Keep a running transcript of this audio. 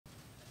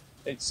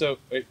And so,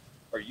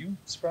 are you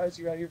surprised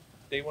you're out here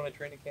day one of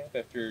training camp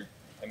after,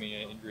 I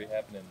mean, an injury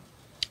happened in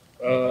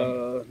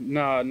November?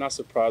 Nah, not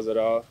surprised at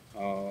all.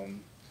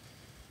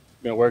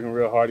 Been working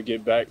real hard to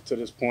get back to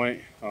this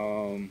point.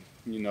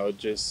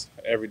 Just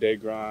everyday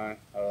grind.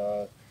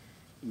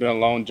 Been a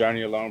long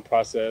journey, a long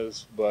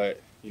process,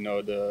 but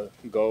the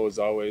goal is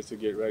always to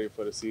get ready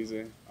for the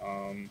season.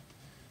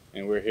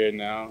 And we're here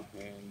now,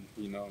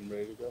 and I'm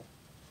ready to go.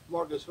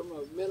 Marcus, from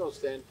a mental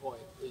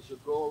standpoint, is your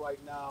goal right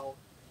now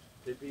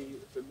to be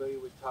familiar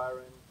with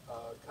Tyrann,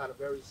 kind of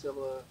very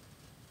similar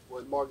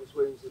what Marcus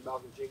Williams and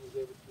Malcolm Jenkins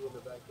able to do in the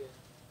back end?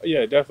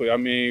 Yeah, definitely. I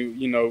mean,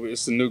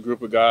 it's a new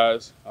group of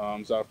guys.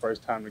 It's our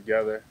first time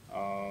together.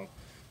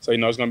 So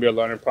it's going to be a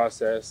learning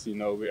process.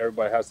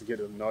 Everybody has to get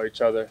to know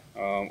each other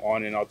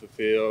on and off the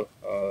field.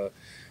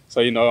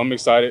 So I'm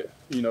excited.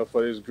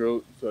 For this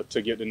group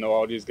to get to know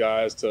all these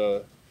guys,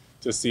 to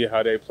see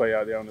how they play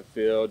out there on the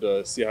field,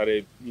 to see how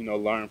they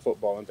learn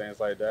football and things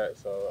like that.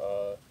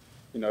 So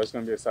it's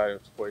going to be exciting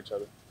for each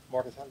other.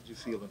 Marcus, how did you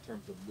feel in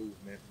terms of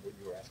movement, what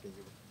you were asking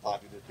your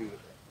body to do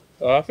today?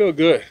 I feel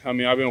good. I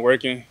mean, I've been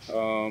working,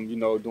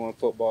 doing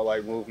football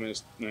like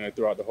movements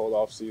throughout the whole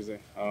off season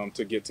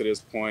to get to this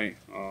point.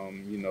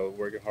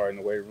 Working hard in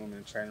the weight room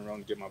and training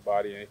room to get my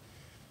body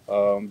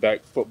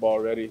back football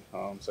ready.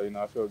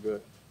 I feel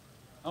good.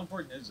 How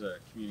important is a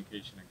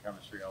communication and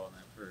chemistry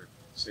element for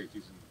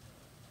safeties?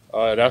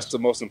 That's the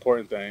most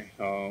important thing.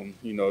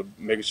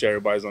 Making sure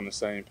everybody's on the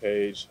same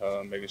page,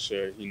 making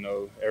sure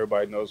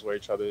everybody knows where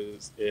each other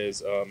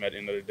is at the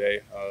end of the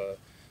day.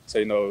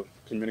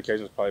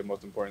 Communication is probably the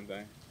most important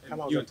thing.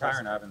 You and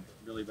Tyrann haven't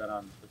really been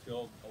on the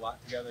field a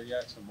lot together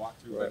yet, some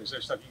walkthrough. Right. But is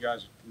there stuff you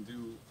guys can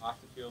do off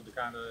the field to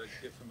kind of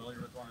get familiar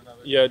with one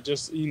another? Yeah,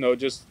 just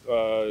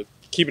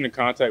keeping in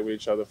contact with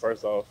each other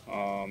first off,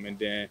 and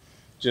then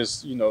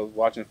just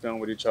watching film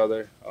with each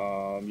other.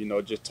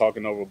 Just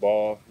talking over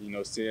ball.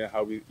 Seeing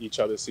how each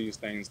other sees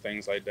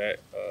things like that.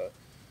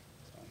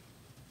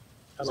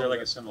 Is there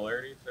like a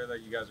similarity there that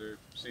you guys are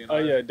seeing? Oh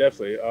yeah,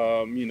 definitely.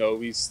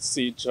 We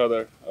see each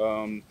other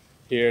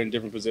here in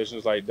different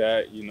positions like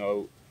that.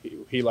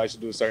 He likes to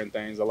do certain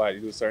things. I like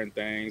to do certain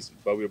things,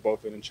 but we're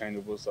both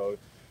interchangeable, so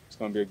it's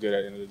going to be good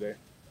at the end of the day.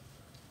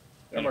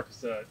 Yeah,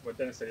 Marcus, what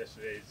Dennis said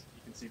yesterday is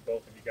you can see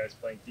both of you guys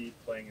playing deep,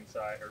 playing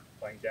inside, or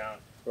playing down.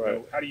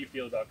 Right. How do you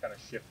feel about kind of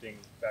shifting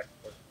back and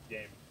forth the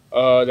game?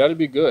 That'd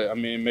be good. I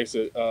mean, it makes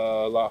it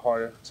a lot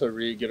harder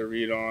to get a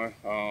read on.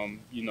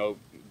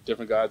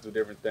 Different guys do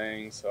different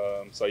things.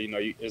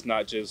 It's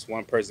not just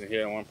one person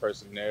here and one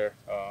person there.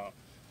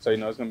 It's going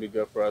to be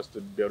good for us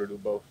to be able to do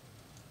both.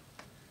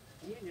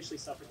 You initially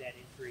suffered that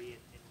injury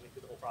and went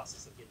through the whole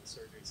process of getting the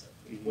surgery. So,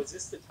 was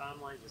this the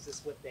timeline? Was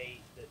this what the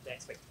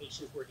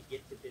expectations were to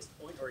get to this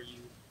point? Or are you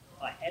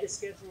ahead of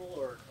schedule,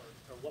 or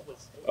what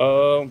was?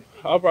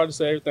 I'll probably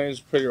say everything's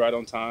pretty right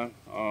on time.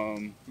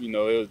 It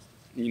was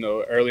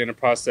early in the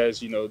process.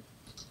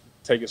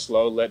 Take it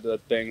slow, let the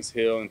things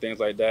heal and things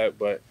like that.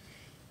 But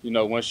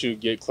once you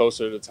get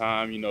closer to the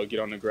time, get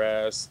on the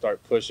grass,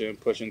 start pushing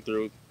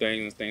through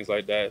things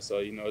like that. So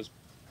it's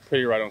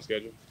pretty right on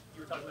schedule. You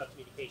were talking about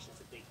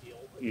communication's a big deal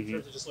in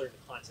terms of just learning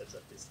the concepts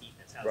of this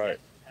defense. Right.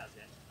 How's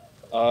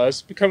that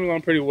it's coming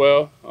along pretty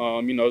well.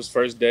 It's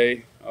first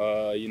day.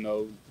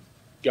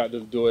 Got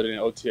to do it in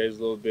OTAs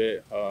a little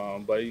bit,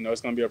 but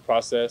it's going to be a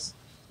process.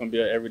 It's going to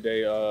be an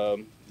everyday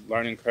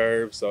learning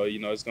curve. So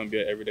it's going to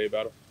be an everyday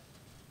battle.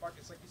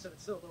 Marcus, like you said,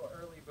 it's still a little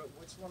early, but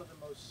what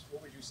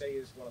would you say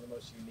is one of the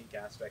most unique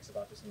aspects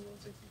about this New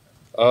Orleans defense?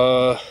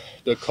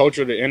 The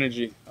culture, the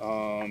energy,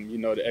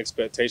 the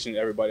expectation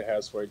everybody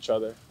has for each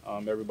other.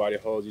 Everybody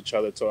holds each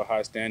other to a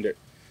high standard,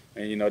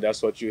 and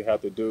that's what you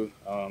have to do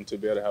to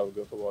be able to have a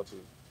good football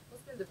team.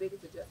 What's been the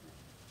biggest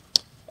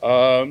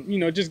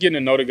adjustment? Just getting to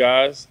know the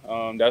guys.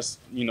 That's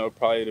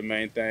probably the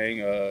main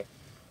thing.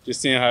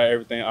 Just seeing how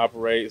everything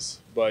operates.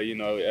 But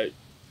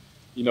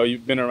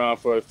you've been around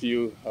for a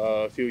few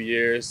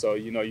years, so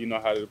you know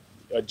how to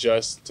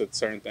adjust to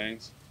certain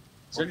things.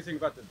 Is there anything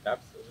about the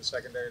depth of the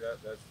secondary that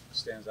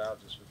stands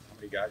out, just with how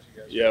many guys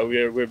you guys? Yeah,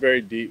 we're very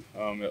deep.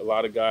 A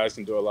lot of guys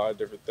can do a lot of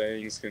different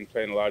things, can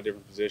play in a lot of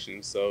different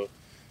positions. So,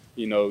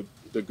 the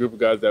group of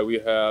guys that we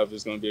have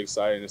is going to be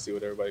exciting to see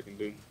what everybody can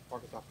do.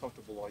 Marcus, how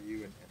comfortable are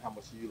you, and how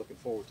much are you looking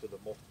forward to the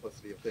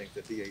multiplicity of things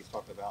that DA is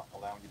talking about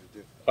allowing you to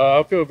do?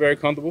 I feel very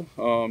comfortable.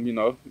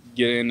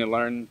 Get in and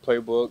learn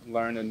playbook,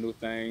 learn the new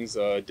things,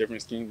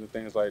 different schemes and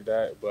things like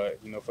that.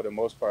 But for the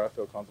most part, I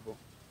feel comfortable.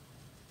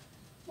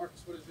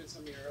 Marcus, what has been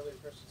some of your early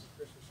impressions of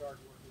Chris Richard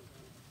working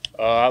with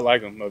him? I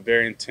like him. A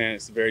very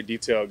intense, very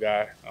detailed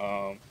guy.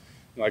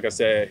 Like I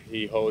said,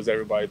 he holds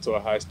everybody to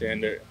a high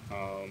standard.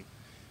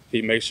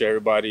 He makes sure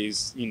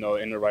everybody's, in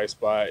the right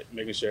spot,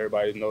 making sure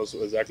everybody knows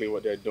exactly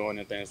what they're doing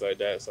and things like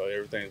that. So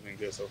everything's been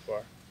good so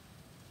far.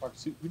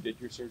 Marcus, who did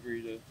your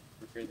surgery to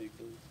repair the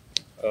Achilles?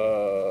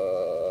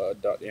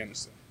 Dr.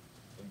 Anderson.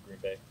 In Green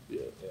Bay?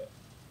 Yeah.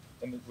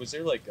 And was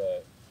there like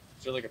a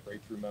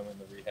breakthrough moment in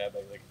the rehab?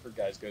 Like I've heard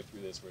guys go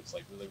through this where it's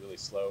like really, really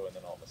slow and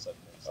then all of a sudden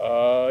it's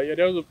yeah,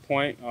 there was a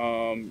point,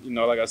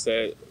 like I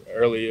said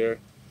earlier,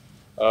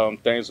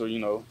 things were,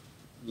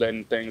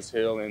 letting things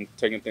heal and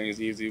taking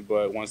things easy.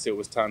 But once it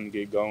was time to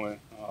get going,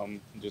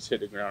 just hit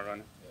the ground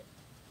running.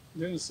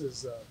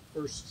 Dennis's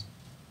first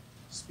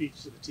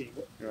speech to the team.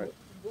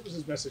 What was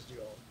his message to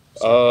you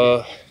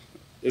all?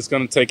 It's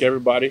gonna take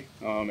everybody.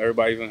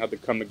 Everybody's gonna have to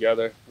come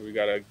together.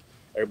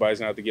 Everybody's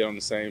gonna have to get on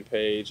the same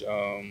page.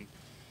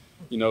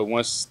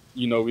 Once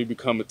we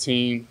become a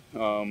team,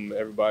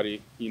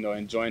 everybody,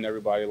 enjoying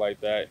everybody like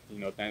that,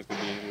 things can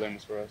be any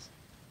limits for us.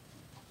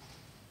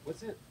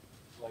 What's it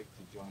like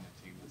to join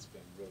a team that's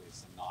been really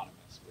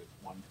synonymous with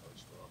one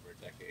coach for over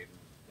a decade, and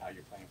now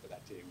you're playing for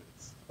that team and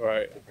it's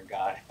Right. a different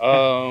guy?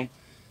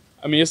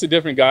 It's a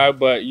different guy,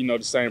 but the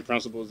same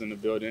principles in the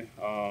building,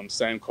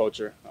 same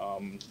culture.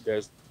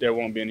 There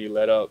won't be any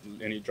let up,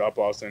 any drop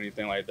offs, or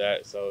anything like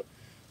that. So,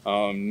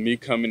 me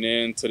coming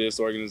into this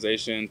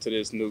organization, to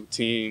this new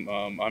team,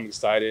 I'm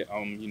excited.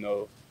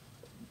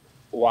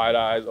 Wide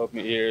eyes, open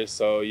ears.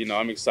 So,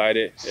 I'm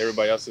excited.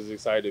 Everybody else is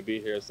excited to be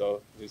here.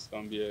 So it's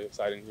gonna be an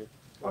exciting year.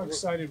 How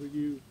excited were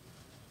you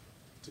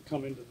to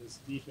come into this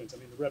defense? I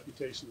mean, the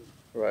reputation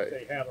Right.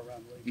 they have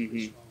around the league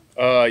is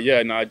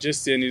strong.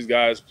 Just seeing these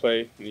guys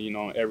play,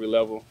 on every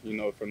level,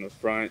 from the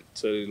front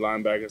to the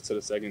linebackers to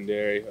the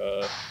secondary.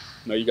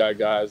 You got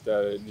guys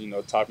that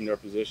are, topping their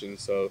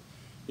positions. So,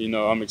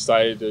 I'm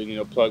excited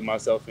to, plug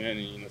myself in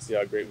and, see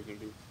how great we can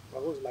be.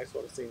 What was it like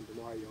sort of seeing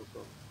DeMario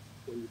go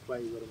when you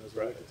played with him as a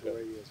rookie to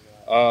where he is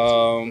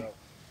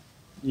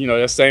now?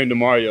 That same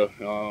DeMario.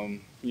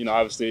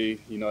 Obviously,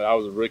 I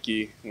was a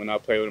rookie when I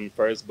played with him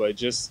first, but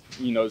just,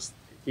 he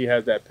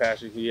has that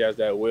passion, he has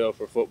that will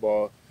for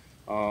football.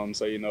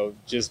 So,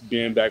 just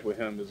being back with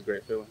him is a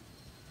great feeling.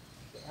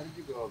 How did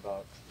you go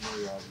about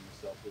familiarizing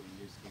yourself with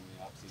the new scheme in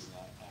the offseason?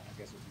 I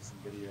guess it would be some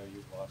video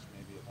you've watched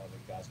maybe of how the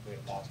guys played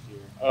last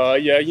year.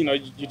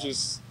 You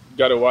just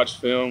got to watch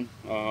film,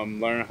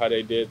 learn how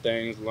they did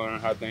things, learn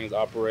how things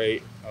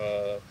operate.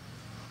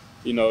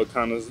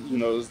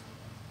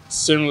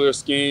 Similar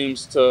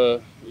schemes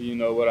to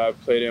what I've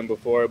played in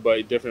before,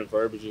 but different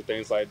verbiage and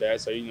things like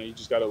that. So you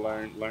just got to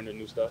learn the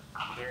new stuff.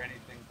 Was there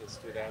anything that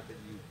stood out that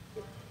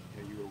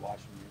you were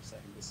watching and you were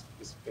saying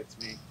this fits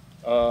me?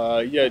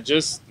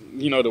 Just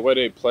the way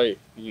they play.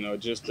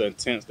 Just the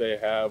intent they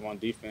have on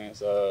defense,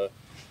 the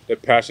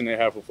passion they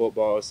have for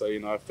football. So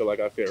I feel like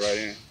I fit right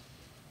in.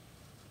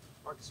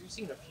 Marcus, you've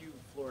seen a few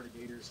Florida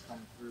Gators come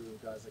through,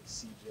 guys like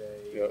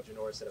CJ, Yep.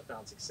 Janoris that have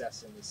found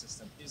success in the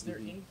system. Is there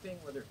anything,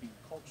 whether it be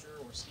culture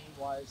or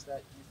scheme-wise,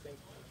 that you think?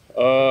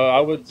 I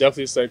would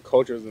definitely say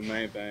culture is the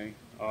main thing.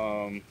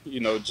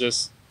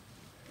 Just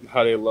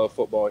how they love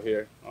football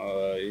here.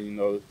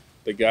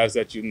 The guys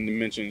that you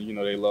mentioned,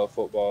 they love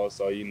football.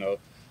 So,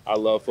 I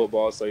love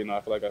football. So, I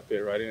feel like I fit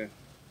right in.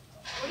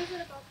 What is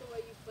it about the way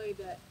you play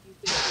that you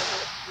think will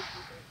help this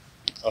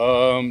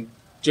defense?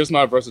 Just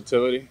my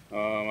versatility.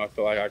 I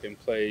feel like I can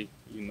play,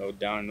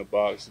 down in the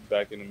box,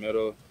 back in the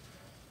middle,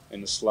 in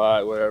the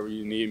slot, wherever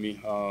you need me,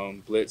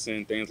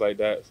 blitzing, things like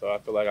that. So I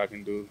feel like I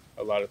can do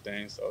a lot of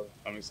things. So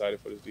I'm excited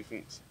for this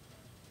defense.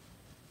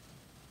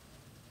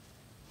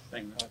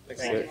 Thank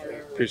you.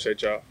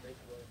 Appreciate y'all.